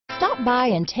Stop by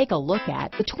and take a look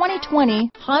at the 2020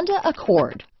 Honda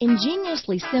Accord.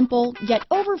 Ingeniously simple, yet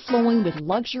overflowing with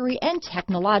luxury and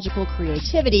technological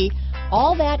creativity,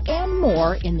 all that and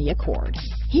more in the Accord.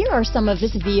 Here are some of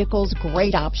this vehicle's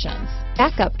great options: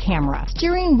 backup camera,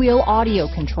 steering wheel audio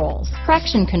controls,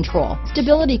 traction control,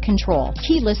 stability control,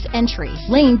 keyless entry,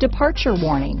 lane departure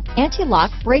warning,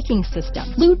 anti-lock braking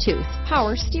system, Bluetooth,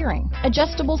 power steering,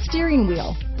 adjustable steering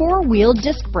wheel, four-wheel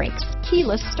disc brakes,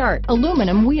 keyless start,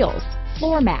 aluminum wheels,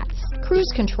 floor mats,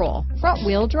 cruise control, front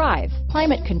wheel drive,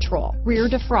 climate control, rear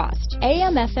defrost,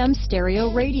 AM/FM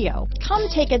stereo radio. Come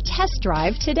take a test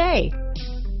drive today.